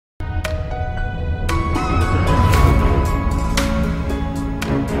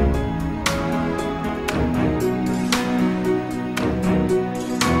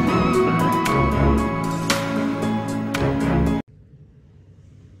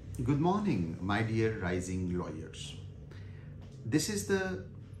Good morning, my dear rising lawyers. This is the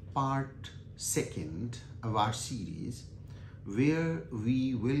part second of our series where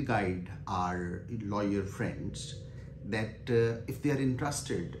we will guide our lawyer friends that if they are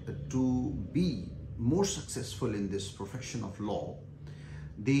interested to be more successful in this profession of law,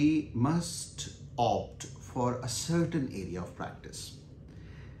 they must opt for a certain area of practice.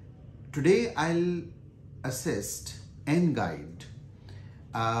 Today, I'll assist and guide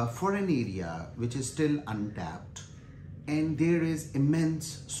for an area which is still untapped and there is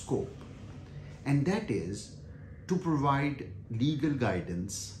immense scope, and that is to provide legal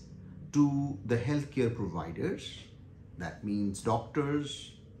guidance to the healthcare providers. That means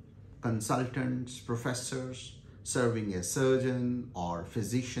doctors, consultants, professors serving as surgeon or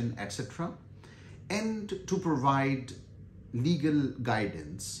physician, etc., and to provide legal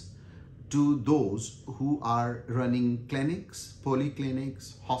guidance to those who are running clinics,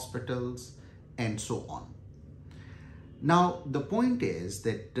 polyclinics, hospitals, and so on. Now, the point is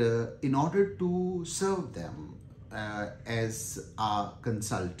that in order to serve them as a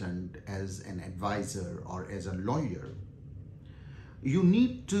consultant, as an advisor, or as a lawyer, you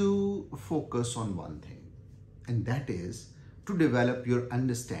need to focus on one thing, and that is to develop your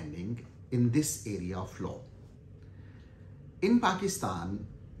understanding in this area of law. In Pakistan,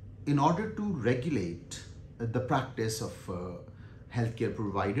 in order to regulate the practice of healthcare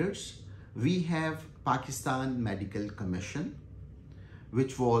providers, we have Pakistan Medical Commission,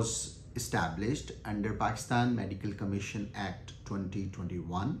 which was established under Pakistan Medical Commission Act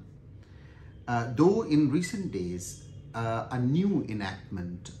 2021. Though in recent days, a new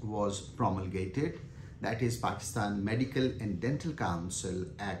enactment was promulgated, that is Pakistan Medical and Dental Council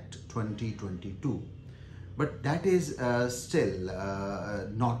Act 2022. But that is still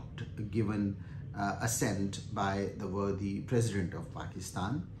not given assent by the worthy President of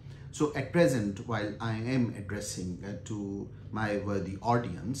Pakistan. So at present, while I am addressing to my worthy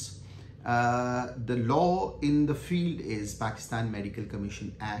audience, the law in the field is Pakistan Medical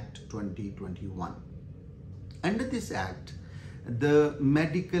Commission Act 2021. Under this act, the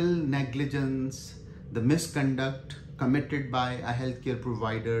medical negligence, the misconduct committed by a healthcare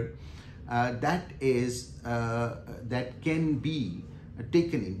provider, that can be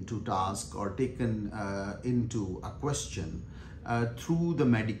taken into task or taken into a question through the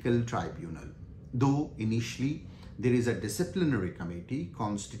medical tribunal. Though initially there is a disciplinary committee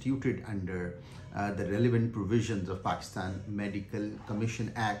constituted under the relevant provisions of Pakistan Medical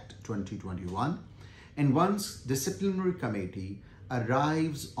Commission Act 2021, and once disciplinary committee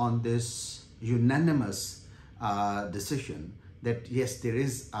arrives on this unanimous decision that yes, there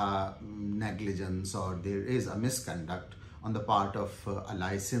is a negligence or there is a misconduct on the part of a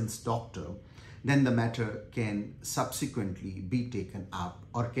licensed doctor, then the matter can subsequently be taken up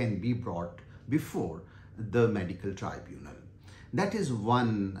or can be brought before the medical tribunal. That is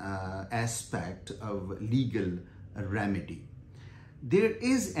one aspect of legal remedy. There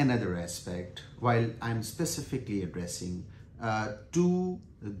is another aspect, while I'm specifically addressing to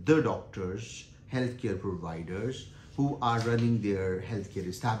the doctors, healthcare providers, who are running their healthcare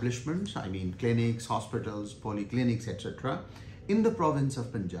establishments, I mean clinics, hospitals, polyclinics, etc. In the province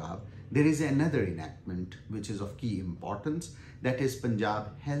of Punjab, there is another enactment which is of key importance, that is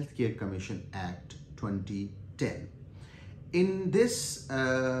Punjab Healthcare Commission Act 2010. In this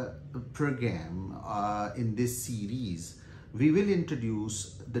program, in this series, we will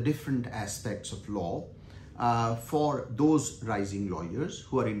introduce the different aspects of law for those rising lawyers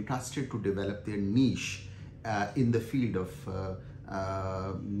who are interested to develop their niche in the field of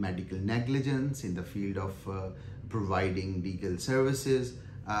medical negligence, in the field of providing legal services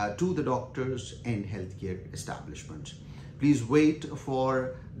to the doctors and healthcare establishments. Please wait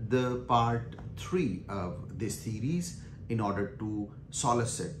for the part 3 of this series in order to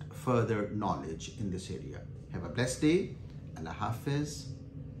solicit further knowledge in this area. Have a blessed day. Allah Hafiz.